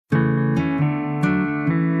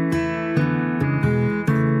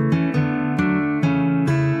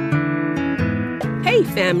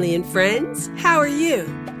family and friends. How are you?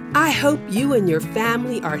 I hope you and your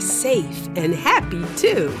family are safe and happy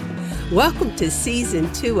too. Welcome to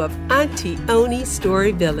Season 2 of Auntie Oni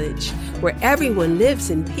Story Village, where everyone lives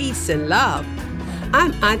in peace and love.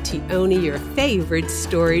 I'm Auntie Oni, your favorite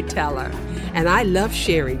storyteller, and I love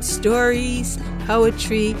sharing stories,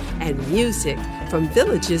 poetry, and music from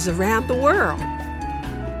villages around the world.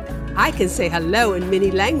 I can say hello in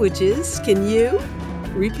many languages, can you?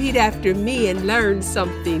 Repeat after me and learn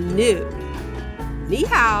something new. Ni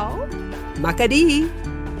hao, makadi,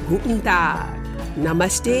 guten tag,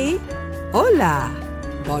 namaste, hola,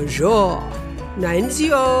 bonjour,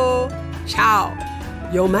 nainzio, ciao,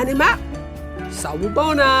 yo manima,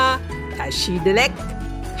 sawubona, tashidelek,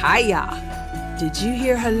 kaya. Did you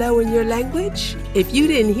hear hello in your language? If you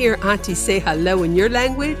didn't hear Auntie say hello in your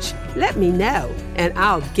language, let me know, and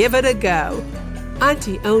I'll give it a go.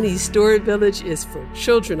 Auntie Oni's Story Village is for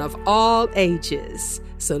children of all ages,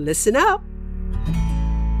 so listen up.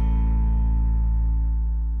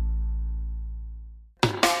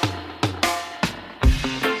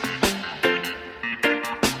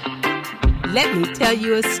 Let me tell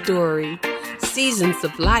you a story, Seasons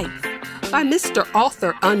of Life, by Mr.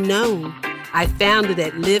 Author Unknown. I found it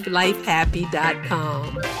at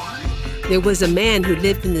livelifehappy.com. There was a man who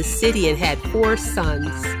lived in the city and had 4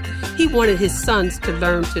 sons. He wanted his sons to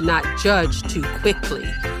learn to not judge too quickly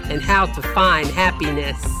and how to find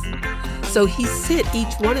happiness. So he sent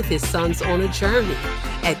each one of his sons on a journey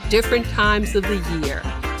at different times of the year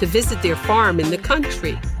to visit their farm in the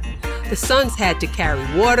country. The sons had to carry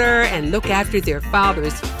water and look after their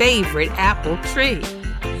father's favorite apple tree.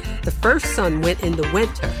 The first son went in the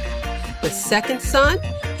winter. The second son,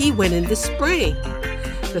 he went in the spring.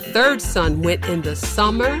 The third son went in the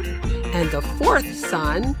summer. And the fourth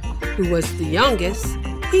son, who was the youngest,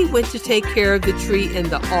 he went to take care of the tree in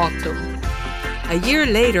the autumn. A year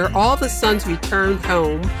later, all the sons returned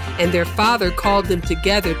home, and their father called them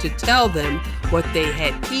together to tell them what they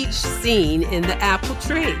had each seen in the apple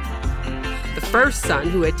tree. The first son,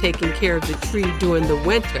 who had taken care of the tree during the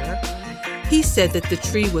winter, he said that the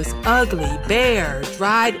tree was ugly, bare,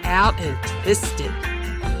 dried out, and twisted.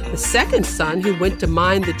 The second son, who went to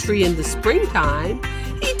mind the tree in the springtime,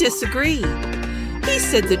 he disagreed. He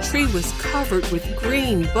said the tree was covered with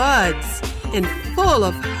green buds and full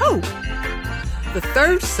of hope. The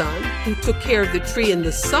third son, who took care of the tree in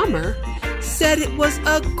the summer, said it was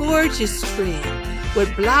a gorgeous tree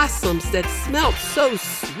with blossoms that smelled so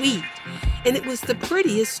sweet, and it was the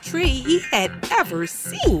prettiest tree he had ever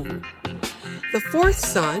seen. The fourth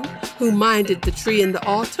son, who minded the tree in the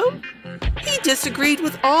autumn, he disagreed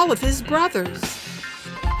with all of his brothers.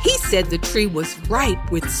 He said the tree was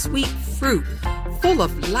ripe with sweet fruit, full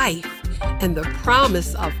of life, and the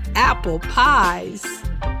promise of apple pies.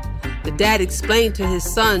 The dad explained to his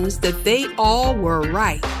sons that they all were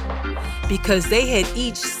right, because they had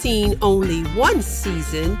each seen only one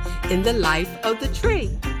season in the life of the tree.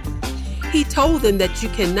 He told them that you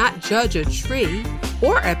cannot judge a tree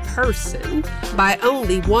or a person by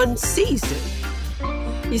only one season.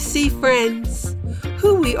 You see, friends,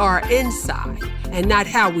 who we are inside and not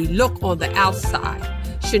how we look on the outside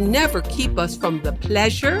should never keep us from the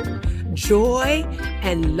pleasure, joy,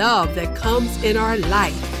 and love that comes in our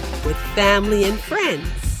life with family and friends.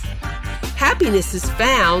 Happiness is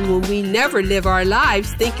found when we never live our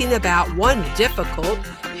lives thinking about one difficult,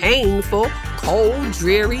 painful, cold,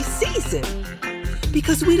 dreary season,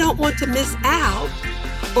 because we don't want to miss out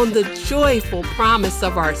on the joyful promise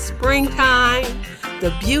of our springtime,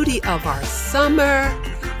 the beauty of our summer,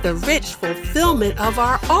 the rich fulfillment of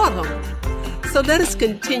our autumn. So let us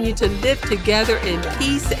continue to live together in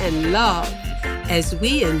peace and love as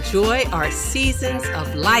we enjoy our seasons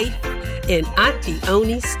of life in Auntie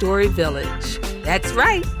Oni's Story Village. That's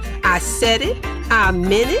right, I said it, I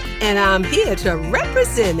meant it, and I'm here to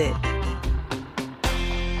represent it.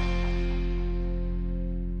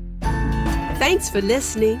 Thanks for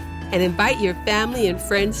listening, and invite your family and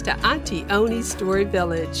friends to Auntie Oni's Story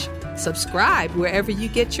Village. Subscribe wherever you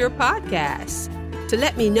get your podcasts. To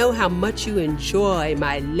let me know how much you enjoy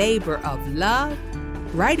my labor of love,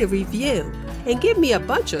 write a review and give me a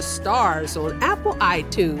bunch of stars on Apple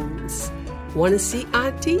iTunes. Want to see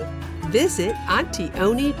Auntie? Visit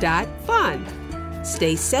auntie-oni.fun.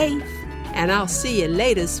 Stay safe, and I'll see you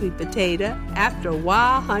later, sweet potato. After a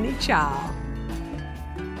while, honey child.